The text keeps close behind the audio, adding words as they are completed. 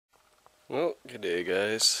Well, good day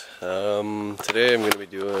guys. Today I'm going to be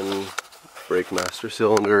doing brake master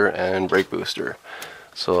cylinder and brake booster.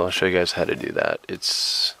 So I'll show you guys how to do that.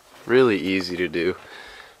 It's really easy to do.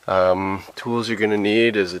 Tools you're going to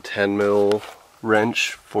need is a 10mm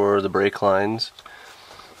wrench for the brake lines.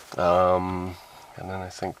 And then I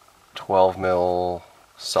think 12mm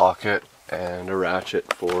socket and a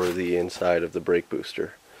ratchet for the inside of the brake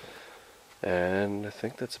booster. And I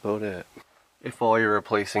think that's about it. If all you're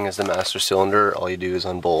replacing is the master cylinder, all you do is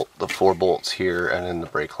unbolt the 4 bolts here and in the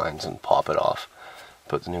brake lines and pop it off.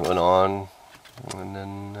 Put the new one on, and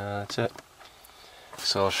then that's it.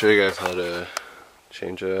 So I'll show you guys how to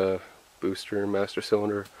change a booster and master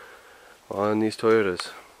cylinder on these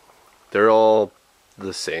Toyotas. They're all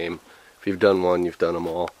the same. If you've done one, you've done them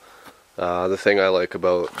all. The thing I like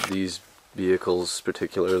about these vehicles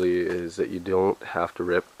particularly is that you don't have to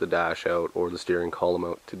rip the dash out or the steering column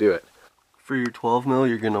out to do it. For your 12mm,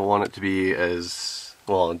 you're going to want it to be as,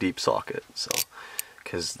 well, a deep socket, so,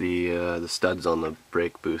 because the studs on the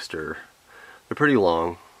brake booster, they're pretty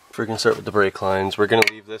long. If we're going to start with the brake lines, we're going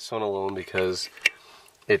to leave this one alone because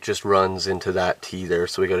it just runs into that T there,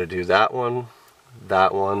 so we got to do that one,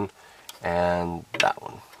 and that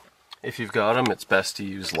one. If you've got them, it's best to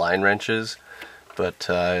use line wrenches, but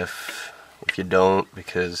if you don't,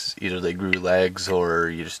 because either they grew legs or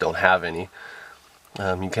you just don't have any,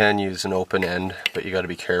 you can use an open end, but you got to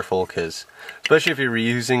be careful because, especially if you're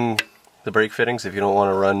reusing the brake fittings, if you don't want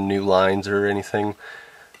to run new lines or anything,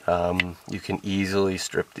 you can easily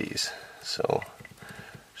strip these. So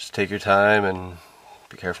just take your time and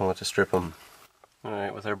be careful not to strip them.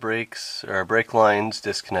 Alright, with our brakes, or our brake lines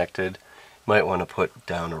disconnected, you might want to put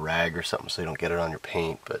down a rag or something so you don't get it on your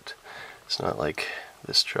paint, but it's not like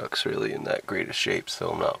this truck's really in that great of shape,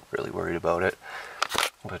 so I'm not really worried about it.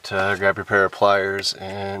 But grab your pair of pliers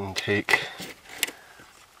and take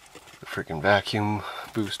the freaking vacuum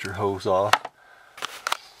booster hose off.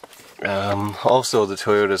 Also, the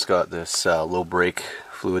Toyota's got this low brake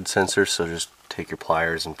fluid sensor, so just take your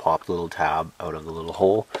pliers and pop the little tab out of the little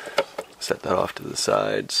hole. Set that off to the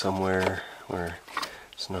side somewhere where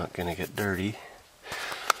it's not going to get dirty.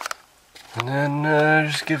 And then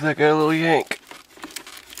just give that guy a little yank.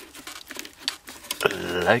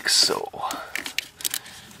 Like so.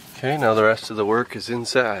 Okay, now the rest of the work is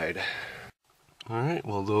inside. Alright,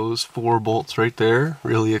 well those 4 bolts right there,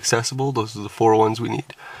 really accessible. Those are the 4 ones we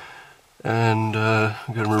need. And I'm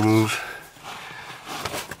going to remove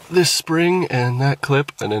this spring and that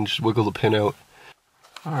clip and then just wiggle the pin out.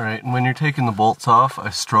 Alright, and when you're taking the bolts off,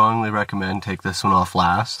 I strongly recommend take this one off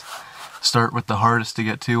last. Start with the hardest to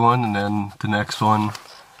get to one and then the next one.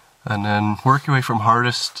 And then work your way from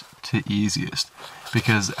hardest to easiest.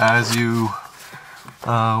 Because as you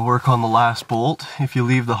work on the last bolt, if you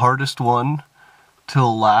leave the hardest one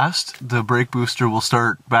till last, the brake booster will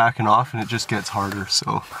start backing off and it just gets harder.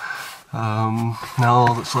 So now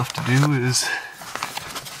all that's left to do is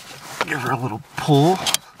give her a little pull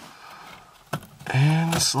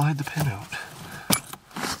and slide the pin out.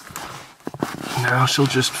 Now she'll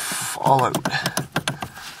just fall out,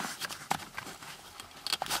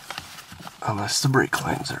 unless the brake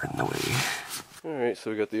lines are in the way. Alright, so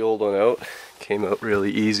we got the old one out. Came out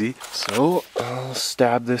really easy. So I'll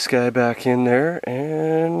stab this guy back in there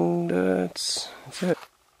and that's it.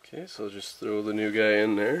 Okay, so just throw the new guy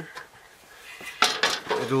in there.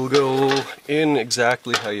 It'll go in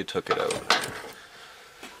exactly how you took it out.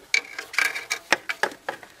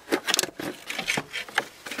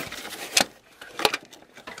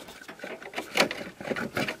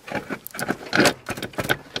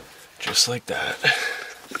 Just like that.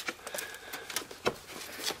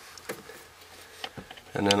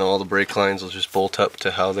 And then all the brake lines will just bolt up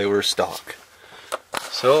to how they were stock.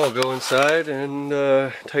 So I'll go inside and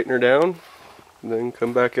tighten her down, and then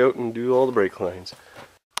come back out and do all the brake lines.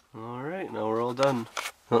 Alright, now we're all done.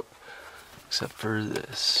 Oh, except for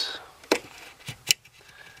this.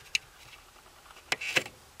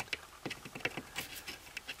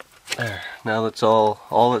 There, now that's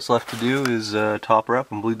all that's left to do is top her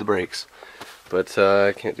up and bleed the brakes. But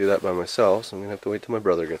I can't do that by myself, so I'm going to have to wait till my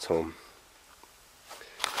brother gets home.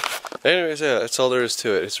 Anyways, yeah, that's all there is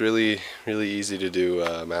to it. It's really easy to do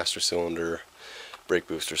a master cylinder brake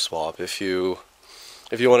booster swap. If you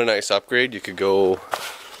want a nice upgrade, you could go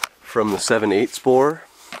from the 7/8 bore,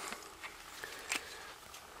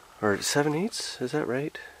 or 7/8, is that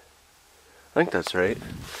right? I think that's right,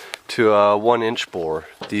 to a 1-inch bore.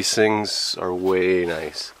 These things are way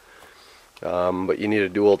nice, but you need a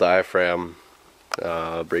dual diaphragm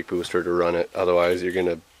brake booster to run it. Otherwise, you're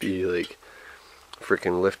gonna be like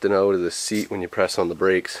freaking lifting out of the seat when you press on the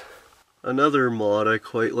brakes. Another mod I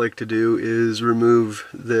quite like to do is remove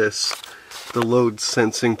this, the load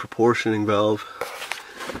sensing proportioning valve.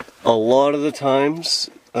 A lot of the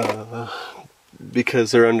times,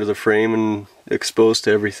 because they're under the frame and exposed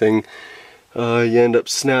to everything, you end up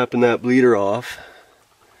snapping that bleeder off,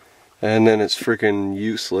 and then it's freaking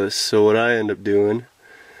useless. So what I end up doing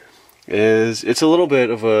is, it's a little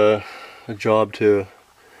bit of a job to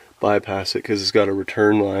bypass it because it's got a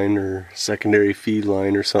return line or secondary feed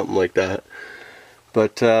line or something like that.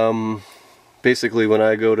 But basically when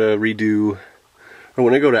I go to redo, or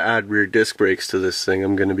when I go to add rear disc brakes to this thing,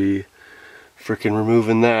 I'm going to be freaking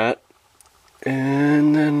removing that.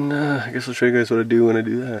 And then I guess I'll show you guys what I do when I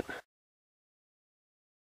do that.